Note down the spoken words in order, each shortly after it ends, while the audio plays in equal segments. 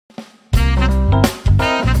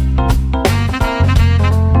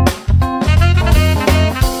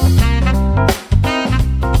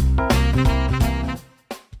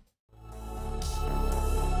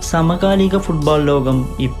സമകാലിക ഫുട്ബോൾ ലോകം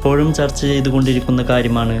ഇപ്പോഴും ചർച്ച ചെയ്തുകൊണ്ടിരിക്കുന്ന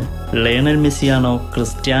കാര്യമാണ് ലയണൽ മെസ്സിയാണോ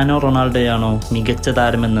ക്രിസ്ത്യാനോ റൊണാൾഡോയാണോ മികച്ച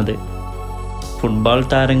താരമെന്നത്. ഫുട്ബോൾ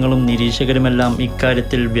താരങ്ങളും നിരീക്ഷകരുമെല്ലാം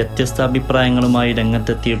ഇക്കാര്യത്തിൽ വ്യത്യസ്ത അഭിപ്രായങ്ങളുമായി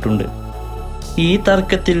രംഗത്തെത്തിയിട്ടുണ്ട്. ഈ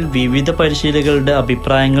തർക്കത്തിൽ വിവിധ പരിശീലകരുടെ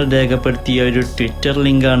അഭിപ്രായങ്ങൾ രേഖപ്പെടുത്തിയ ഒരു ട്വിറ്റർ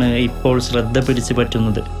ലിങ്കാണ് ഇപ്പോൾ ശ്രദ്ധ പിടിച്ചു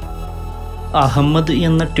പറ്റുന്നത്. അഹമ്മദ്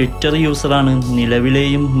എന്ന ട്വിറ്റർ യൂസറാണ്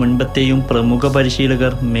നിലവിലെയും മുൻപത്തെയും പ്രമുഖ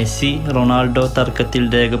പരിശീലകർ മെസ്സി റൊണാൾഡോ തർക്കത്തിൽ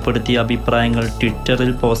രേഖപ്പെടുത്തിയ അഭിപ്രായങ്ങൾ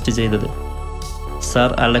ട്വിറ്ററിൽ പോസ്റ്റ് ചെയ്തത്. സർ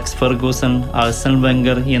അലക്സ് ഫെർഗൂസൺ, ആഴ്സൺ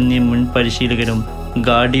വെംഗർ എന്നീ മുൻ പരിശീലകരും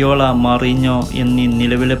ഗാർഡിയോള, മറീഞ്ഞോ എന്നീ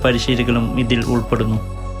നിലവിലെ പരിശീലകരും ഇതിൽ ഉൾപ്പെടുന്നു.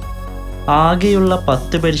 ആകെയുള്ള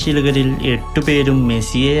 10 പരിശീലകരിൽ 8 പേരും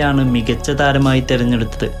മെസ്സിയെയാണ് മികച്ച താരമായി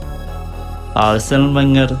തിരഞ്ഞെടുത്തത്. ആഴ്സൺ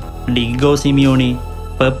വെംഗർ, Diego Simeone,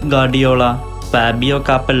 Pep Guardiola, Fabio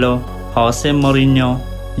കാപ്പല്ലോ, Jose Mourinho,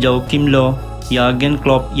 Joachim law, യാർഗൻ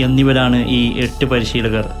Klopp എന്നിവരാണ് ഈ 8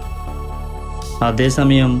 പരിശീലകർ.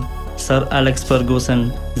 അതേസമയം sir Alex Ferguson,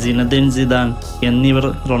 Zinedine Zidane എന്നിവർ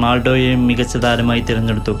റൊണാൾഡോയെയും മികച്ച താരമായി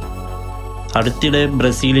തിരഞ്ഞെടുത്തു. അടുത്തിടെ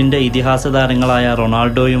ബ്രസീലിൻ്റെ ഇതിഹാസ താരങ്ങളായ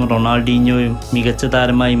റൊണാൾഡോയും റൊണാൾഡീഞ്ഞോയും മികച്ച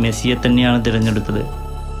താരമായി മെസ്സിയെ തന്നെയാണ് തിരഞ്ഞെടുത്തത്.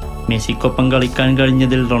 മെസ്സിക്കൊപ്പം കളിക്കാൻ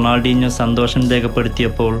കഴിഞ്ഞതിൽ റൊണാൾഡീഞ്ഞോ സന്തോഷം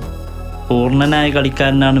രേഖപ്പെടുത്തിയപ്പോൾ പൂർണ്ണനായ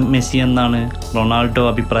കളിക്കാരനാണ് മെസ്സി എന്നാണ് റൊണാൾഡോ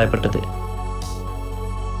അഭിപ്രായപ്പെട്ടത്.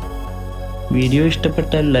 വീഡിയോ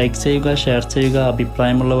ഇഷ്ടപ്പെട്ടാൽ ലൈക്ക് ചെയ്യുക, ഷെയർ ചെയ്യുക,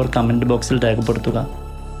 അഭിപ്രായമുള്ളവർ കമൻറ്റ് ബോക്സിൽ രേഖപ്പെടുത്തുക.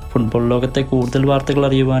 ഫുട്ബോൾ ലോകത്തെ കൂടുതൽ വാർത്തകൾ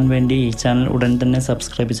അറിയുവാൻ വേണ്ടി ഈ ചാനൽ ഉടൻ തന്നെ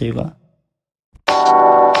സബ്സ്ക്രൈബ് ചെയ്യുക.